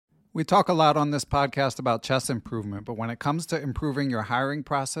We talk a lot on this podcast about chess improvement, but when it comes to improving your hiring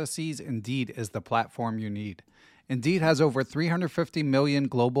processes, Indeed is the platform you need. Indeed has over 350 million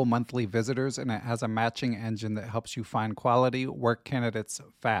global monthly visitors, and it has a matching engine that helps you find quality work candidates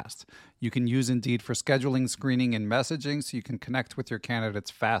fast. You can use Indeed for scheduling, screening, and messaging so you can connect with your candidates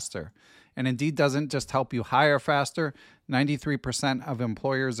faster. And Indeed doesn't just help you hire faster. 93% of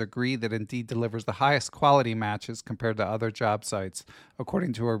employers agree that Indeed delivers the highest quality matches compared to other job sites,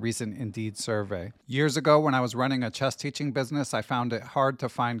 according to a recent Indeed survey. Years ago, when I was running a chess teaching business, I found it hard to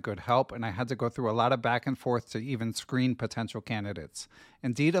find good help, and I had to go through a lot of back and forth to even screen potential candidates.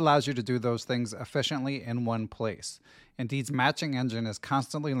 Indeed allows you to do those things efficiently in one place. Indeed's matching engine is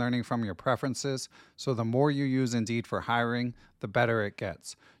constantly learning from your preferences, so the more you use Indeed for hiring, the better it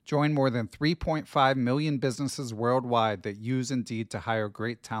gets. Join more than 3.5 million businesses worldwide that use Indeed to hire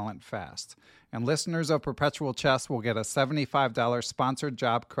great talent fast. And listeners of Perpetual Chess will get a $75 sponsored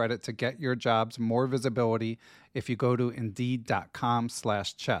job credit to get your jobs more visibility if you go to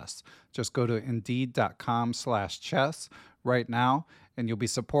Indeed.com/chess. Just go to Indeed.com/chess right now, and you'll be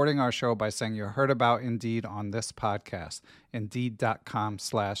supporting our show by saying you heard about Indeed on this podcast.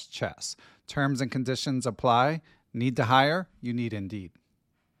 Indeed.com/chess. Terms and conditions apply. Need to hire? You need Indeed.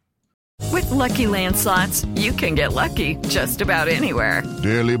 With Lucky Land Slots, you can get lucky just about anywhere.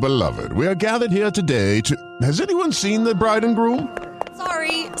 Dearly beloved, we are gathered here today to... Has anyone seen the bride and groom?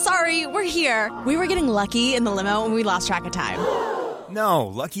 Sorry, we're here. We were getting lucky in the limo and we lost track of time. No,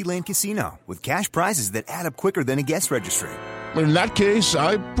 Lucky Land Casino, with cash prizes that add up quicker than a guest registry. In that case,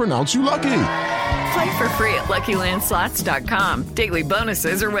 I pronounce you lucky. Play for free at LuckyLandSlots.com. Daily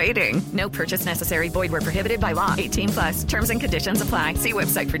bonuses are waiting. No purchase necessary. Void where prohibited by law. 18+. Terms and conditions apply. See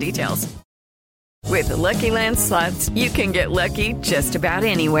website for details. With Lucky Land Slots, you can get lucky just about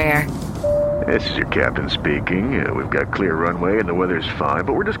anywhere. This is your captain speaking. We've got clear runway and the weather's fine,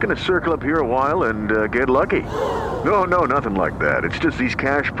 but we're just going to circle up here a while and get lucky. No, nothing like that. It's just these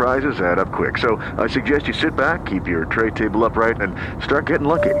cash prizes add up quick. So I suggest you sit back, keep your tray table upright, and start getting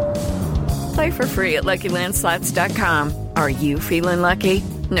lucky. Play for free at LuckyLandSlots.com. Are you feeling lucky?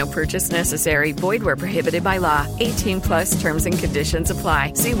 No purchase necessary. Void where prohibited by law. 18+ terms and conditions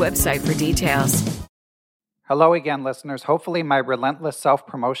apply. See website for details. Hello again, listeners. Hopefully my relentless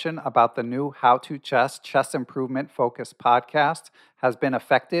self-promotion about the new How to Chess Improvement Focused podcast has been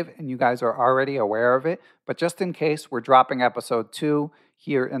effective and you guys are already aware of it. But just in case, we're dropping episode 2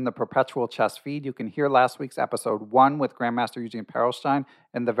 here in the Perpetual Chess feed. You can hear last week's episode 1 with Grandmaster Eugene Perelstein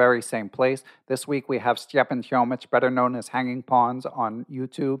in the very same place. This week we have Stjepan Tomic, better known as Hanging Pawns on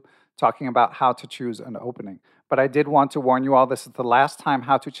YouTube, talking about how to choose an opening. But I did want to warn you all, this is the last time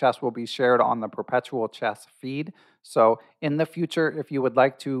How to Chess will be shared on the Perpetual Chess feed. So in the future, if you would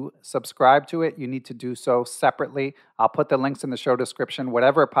like to subscribe to it, you need to do so separately. I'll put the links in the show description.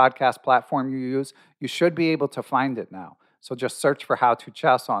 Whatever podcast platform you use, you should be able to find it now. So just search for How to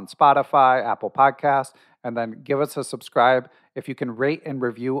Chess on Spotify, Apple Podcasts, and then give us a subscribe. If you can rate and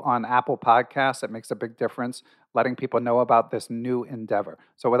review on Apple Podcasts, it makes a big difference, letting people know about this new endeavor.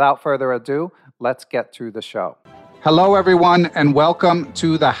 So without further ado, let's get to the show. Hello, everyone, and welcome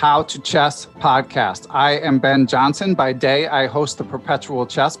to the How to Chess podcast. I am Ben Johnson. By day, I host the Perpetual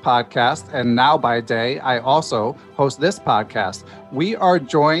Chess podcast, and now by day, I also host this podcast. We are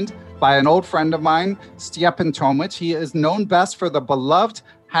joined by an old friend of mine, Stjepan Tomic. He is known best for the beloved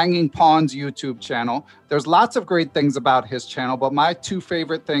Hanging Pawns YouTube channel. There's lots of great things about his channel, but my two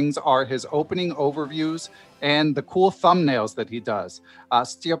favorite things are his opening overviews and the cool thumbnails that he does.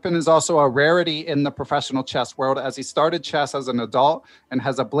 Stjepan is also a rarity in the professional chess world as he started chess as an adult and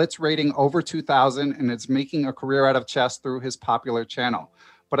has a blitz rating over 2,000 and is making a career out of chess through his popular channel.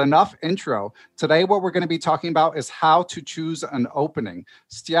 But enough intro. Today, what we're going to be talking about is how to choose an opening.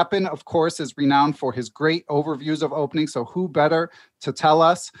 Stjepan, of course, is renowned for his great overviews of openings. So who better to tell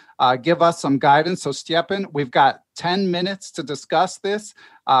us, give us some guidance? So Stjepan, we've got 10 minutes to discuss this.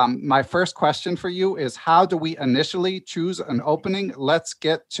 My first question for you is, how do we initially choose an opening? Let's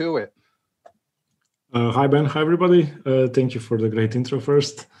get to it. Hi, Ben. Hi, everybody. Thank you for the great intro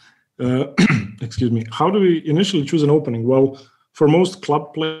first. Excuse me. How do we initially choose an opening? Well, for most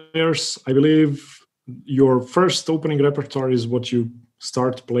club players, I believe your first opening repertoire is what you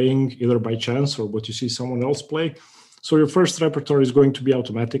start playing either by chance or what you see someone else play. So your first repertoire is going to be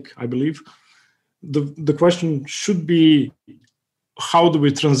automatic, I believe. The question should be, how do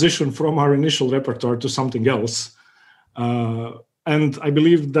we transition from our initial repertoire to something else? And I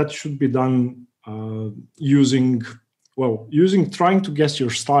believe that should be done trying to guess your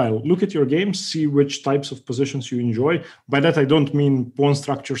style. Look at your games, see which types of positions you enjoy. By that, I don't mean pawn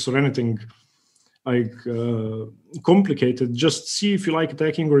structures or anything complicated. Just see if you like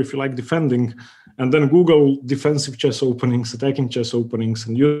attacking or if you like defending, and then Google defensive chess openings, attacking chess openings,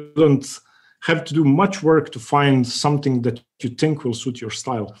 and you don't have to do much work to find something that you think will suit your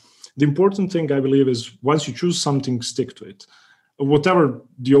style. The important thing, I believe, is once you choose something, stick to it. Whatever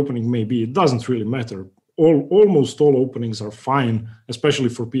the opening may be, it doesn't really matter. Almost all openings are fine, especially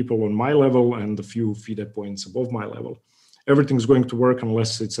for people on my level and a few FIDE points above my level. Everything's going to work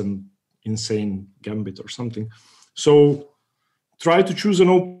unless it's an insane gambit or something. So try to choose an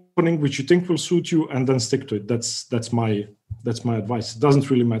opening which you think will suit you and then stick to it. That's my advice. It doesn't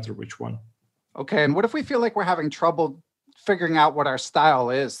really matter which one. Okay, and what if we feel like we're having trouble figuring out what our style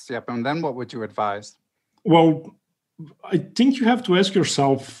is, Yep, and then what would you advise? Well, I think you have to ask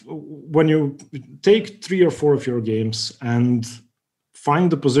yourself, when you take 3 or 4 of your games and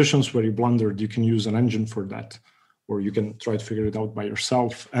find the positions where you blundered, you can use an engine for that, or you can try to figure it out by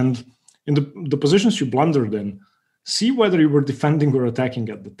yourself. And in the positions you blundered in, see whether you were defending or attacking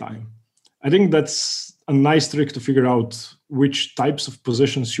at the time. I think that's a nice trick to figure out which types of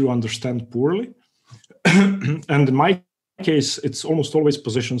positions you understand poorly. And in my case, it's almost always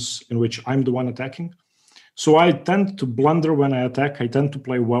positions in which I'm the one attacking. So I tend to blunder when I attack. I tend to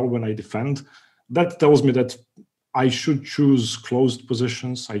play well when I defend. That tells me that I should choose closed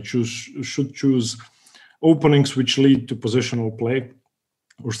positions. I should choose openings which lead to positional play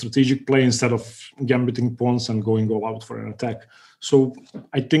or strategic play instead of gambiting pawns and going all out for an attack. So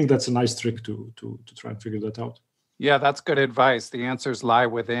I think that's a nice trick to try and figure that out. Yeah, that's good advice. The answers lie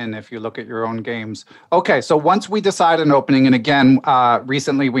within if you look at your own games. Okay, so once we decide an opening, and again,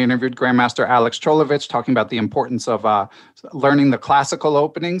 recently we interviewed Grandmaster Alex Trolovich talking about the importance of learning the classical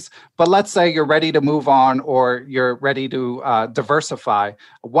openings. But let's say you're ready to move on or you're ready to diversify.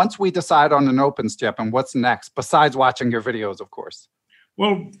 Once we decide on an open, Stjepan, what's next, besides watching your videos, of course?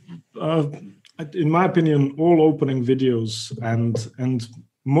 Well, in my opinion, all opening videos and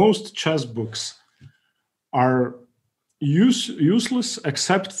most chess books are useless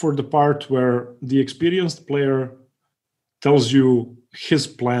except for the part where the experienced player tells you his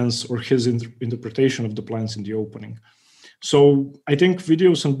plans or his interpretation of the plans in the opening. So I think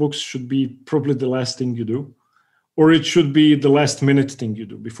videos and books should be probably the last thing you do, or it should be the last minute thing you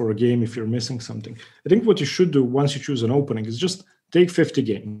do before a game if you're missing something. I think what you should do once you choose an opening is just take 50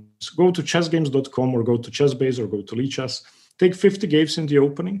 games. Go to chessgames.com or go to Chessbase or go to Lichess. Take 50 games in the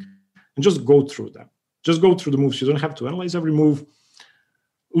opening and just go through them. Just go through the moves. You don't have to analyze every move.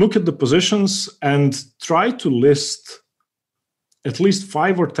 Look at the positions and try to list at least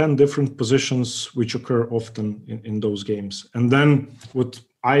 5 or 10 different positions which occur often in those games. And then what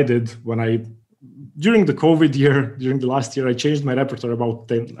I did during the COVID year, during the last year, I changed my repertoire about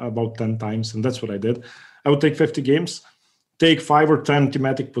 10 times, and that's what I did. I would take 50 games, take 5 or 10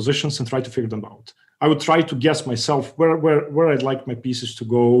 thematic positions and try to figure them out. I would try to guess myself where I'd like my pieces to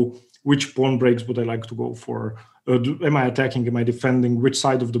go, which pawn breaks would I like to go for? Am I attacking? Am I defending? Which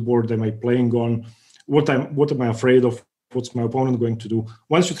side of the board am I playing on? What am I afraid of? What's my opponent going to do?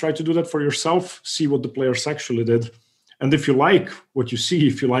 Once you try to do that for yourself, see what the players actually did. And if you like what you see,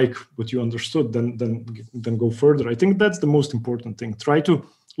 if you like what you understood, then go further. I think that's the most important thing. Try to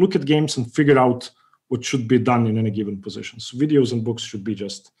look at games and figure out what should be done in any given position. So videos and books should be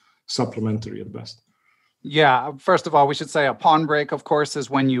just supplementary at best. Yeah, first of all, we should say a pawn break, of course,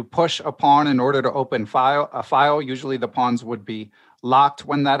 is when you push a pawn in order to open a file. Usually the pawns would be locked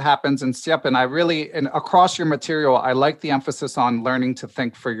when that happens. And Stjepan, across your material, I like the emphasis on learning to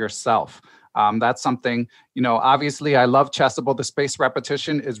think for yourself. That's something, obviously I love Chessable. The spaced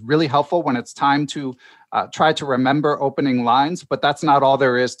repetition is really helpful when it's time to try to remember opening lines, but that's not all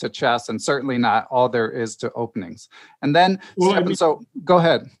there is to chess and certainly not all there is to openings. And then, Stjepan, so go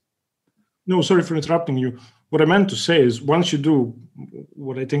ahead. No, sorry for interrupting you. What I meant to say is once you do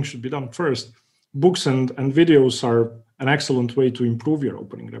what I think should be done first, books and videos are an excellent way to improve your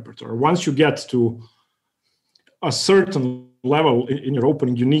opening repertoire. Once you get to a certain level in your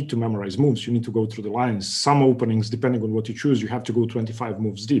opening, you need to memorize moves. You need to go through the lines. Some openings, depending on what you choose, you have to go 25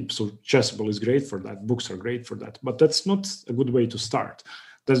 moves deep. So Chessable is great for that. Books are great for that. But that's not a good way to start.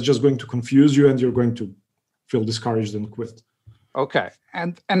 That's just going to confuse you and you're going to feel discouraged and quit. Okay.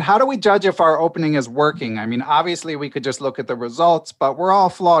 And how do we judge if our opening is working? I mean, obviously we could just look at the results, but we're all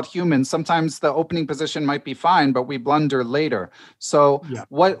flawed humans. Sometimes the opening position might be fine, but we blunder later. So yeah.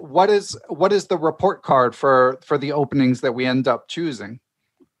 What is the report card for the openings that we end up choosing?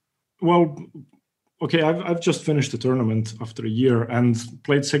 Well, okay, I've just finished the tournament after a year and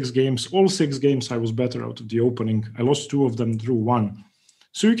played 6 games. All 6 games I was better out of the opening. I lost 2 of them, drew 1.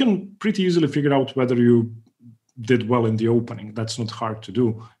 So you can pretty easily figure out whether you did well in the opening. That's not hard to do.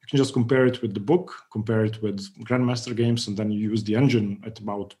 You can just compare it with the book, compare it with Grandmaster games, and then you use the engine at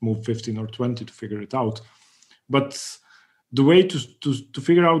about move 15 or 20 to figure it out. But the way to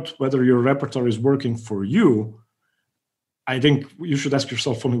figure out whether your repertoire is working for you, I think you should ask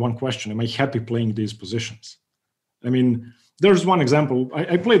yourself only one question. Am I happy playing these positions? I mean, there's one example.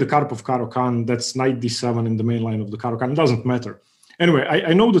 I play the Karpov Caro-Kann. That's knight d7 in the main line of the Caro-Kann. It doesn't matter. Anyway,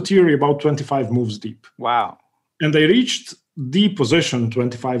 I know the theory about 25 moves deep. Wow. And I reached the position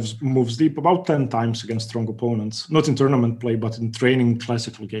 25 moves deep about 10 times against strong opponents, not in tournament play, but in training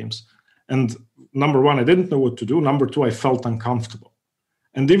classical games. And number one, I didn't know what to do. Number two, I felt uncomfortable.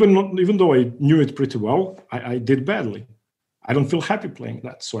 And even though I knew it pretty well, I did badly. I don't feel happy playing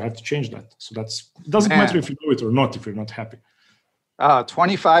that, so I have to change that. So it doesn't matter if you do it or not if you're not happy.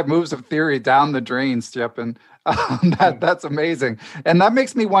 25 moves of theory down the drain, Stjepan. That's amazing. And that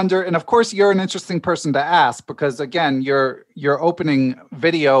makes me wonder, and of course you're an interesting person to ask because again, your opening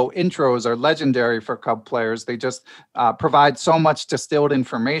video intros are legendary for Cub players. They just provide so much distilled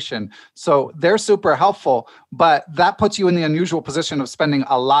information. So they're super helpful, but that puts you in the unusual position of spending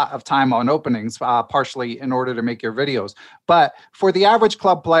a lot of time on openings, partially in order to make your videos. But for the average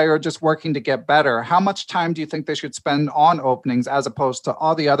club player just working to get better, how much time do you think they should spend on openings as opposed to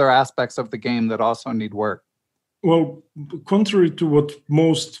all the other aspects of the game that also need work? Well, contrary to what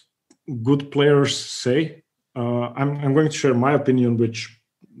most good players say, I'm going to share my opinion, which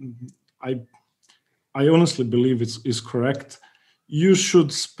I honestly believe is correct. You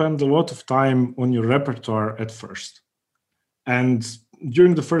should spend a lot of time on your repertoire at first. And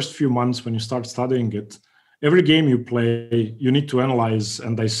during the first few months when you start studying it, every game you play, you need to analyze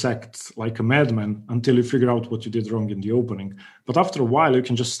and dissect like a madman until you figure out what you did wrong in the opening. But after a while, you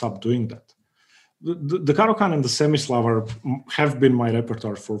can just stop doing that. The Caro-Kann and the Semislav have been my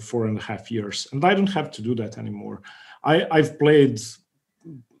repertoire for 4.5 years, and I don't have to do that anymore. I've played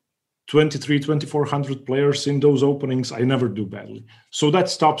 2,400 players in those openings. I never do badly. So that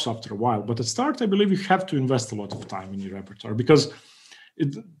stops after a while. But at start, I believe you have to invest a lot of time in your repertoire because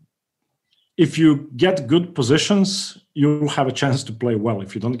if you get good positions, you'll have a chance to play well.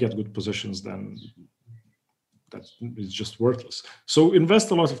 If you don't get good positions, then that is just worthless. So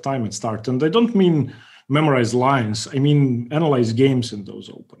invest a lot of time at start. And I don't mean memorize lines. I mean analyze games in those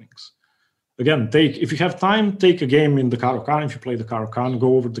openings. Again, if you have time, take a game in the Caro-Kann. If you play the Caro-Kann,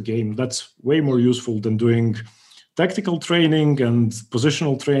 go over the game. That's way more useful than doing tactical training and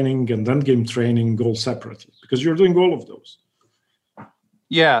positional training and endgame training all separately, because you're doing all of those.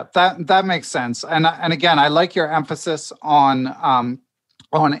 Yeah, that makes sense. And again, I like your emphasis on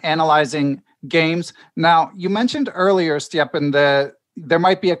analyzing games. Now, you mentioned earlier, Stjepan, that there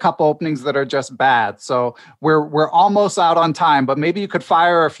might be a couple openings that are just bad. So we're almost out on time, but maybe you could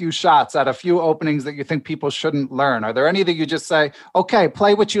fire a few shots at a few openings that you think people shouldn't learn. Are there any that you just say, okay,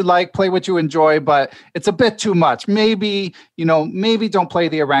 play what you like, play what you enjoy, but it's a bit too much. Maybe don't play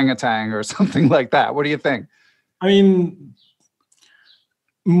the orangutan or something like that. What do you think? I mean,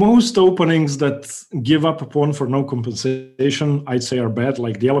 most openings that give up a pawn for no compensation, I'd say are bad,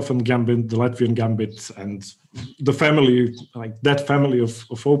 like the Elephant Gambit, the Latvian Gambit, and the family, like that family of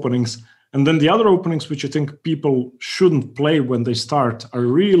openings. And then the other openings, which I think people shouldn't play when they start, are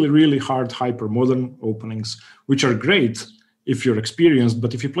really, really hard hyper-modern openings, which are great if you're experienced.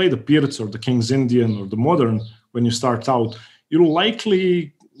 But if you play the Pirc or the King's Indian or the Modern when you start out, you'll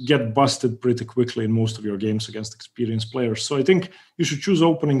likely get busted pretty quickly in most of your games against experienced players. So I think you should choose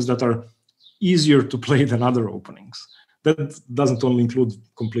openings that are easier to play than other openings. That doesn't only include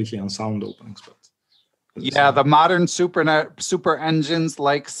completely unsound openings, but yeah, the modern super engines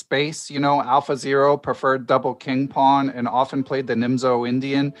like Space, Alpha Zero preferred double king pawn and often played the Nimzo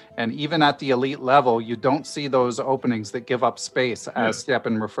Indian. And even at the elite level, you don't see those openings that give up space, as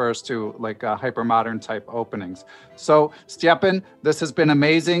Stjepan refers to, like hypermodern type openings. So Stjepan, this has been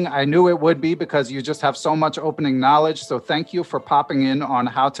amazing. I knew it would be because you just have so much opening knowledge. So thank you for popping in on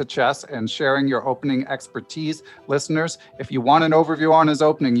How to Chess and sharing your opening expertise. Listeners, if you want an overview on his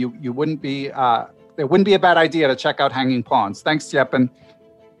opening, you wouldn't be... it wouldn't be a bad idea to check out Hanging Pawns. Thanks, Stjepan.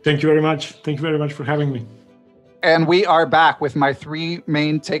 Thank you very much. Thank you very much for having me. And we are back with my 3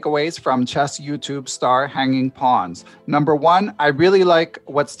 main takeaways from Chess YouTube star Hanging Pawns. Number 1, I really like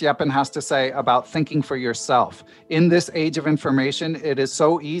what Stjepan has to say about thinking for yourself. In this age of information, it is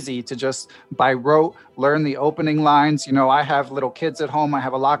so easy to just by rote learn the opening lines. I have little kids at home. I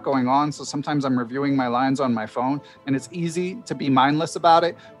have a lot going on. So sometimes I'm reviewing my lines on my phone and it's easy to be mindless about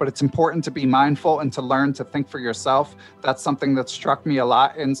it, but it's important to be mindful and to learn to think for yourself. That's something that struck me a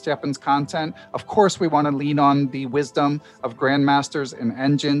lot in Stjepan's content. Of course, we want to lean on the wisdom of grandmasters and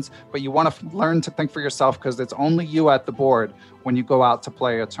engines, but you want to learn to think for yourself because it's only you at the board when you go out to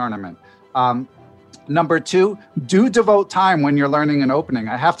play a tournament. Number 2, do devote time when you're learning an opening.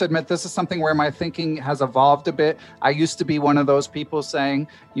 I have to admit, this is something where my thinking has evolved a bit. I used to be one of those people saying,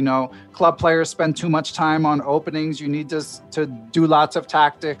 club players spend too much time on openings. You need to do lots of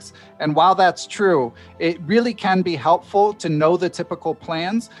tactics. And while that's true, it really can be helpful to know the typical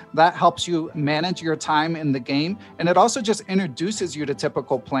plans. That helps you manage your time in the game. And it also just introduces you to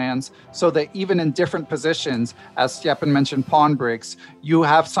typical plans so that even in different positions, as Stjepan mentioned, pawn breaks, you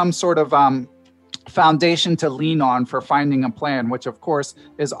have some sort of foundation to lean on for finding a plan, which of course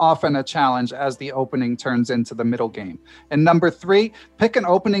is often a challenge as the opening turns into the middle game. And number 3, pick an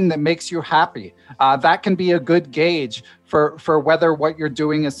opening that makes you happy. That can be a good gauge for whether what you're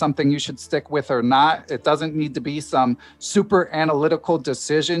doing is something you should stick with or not. It doesn't need to be some super analytical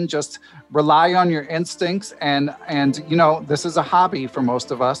decision. Just rely on your instincts and this is a hobby for most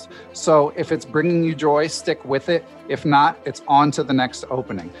of us. So if it's bringing you joy, stick with it. If not, it's on to the next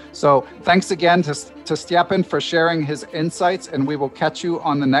opening. So thanks again to Stjepan for sharing his insights, and we will catch you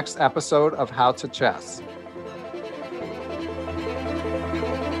on the next episode of How to Chess.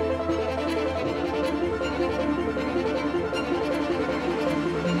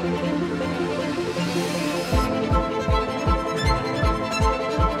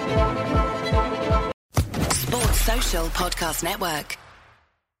 Social Podcast Network.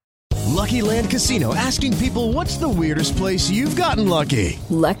 Lucky Land Casino, asking people, what's the weirdest place you've gotten lucky?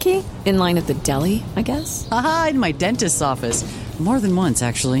 Lucky? In line at the deli, I guess? Aha, in my dentist's office. More than once,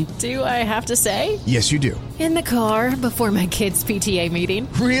 actually. Do I have to say? Yes, you do. In the car before my kids' PTA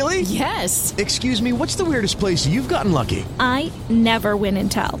meeting. Really? Yes. Excuse me, what's the weirdest place you've gotten lucky? I never win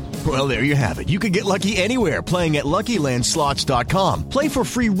and tell. Well, there you have it. You can get lucky anywhere, playing at LuckyLandSlots.com. Play for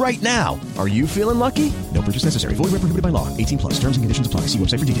free right now. Are you feeling lucky? No purchase necessary. Void where prohibited by law. 18+. Terms and conditions apply. See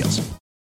website for details.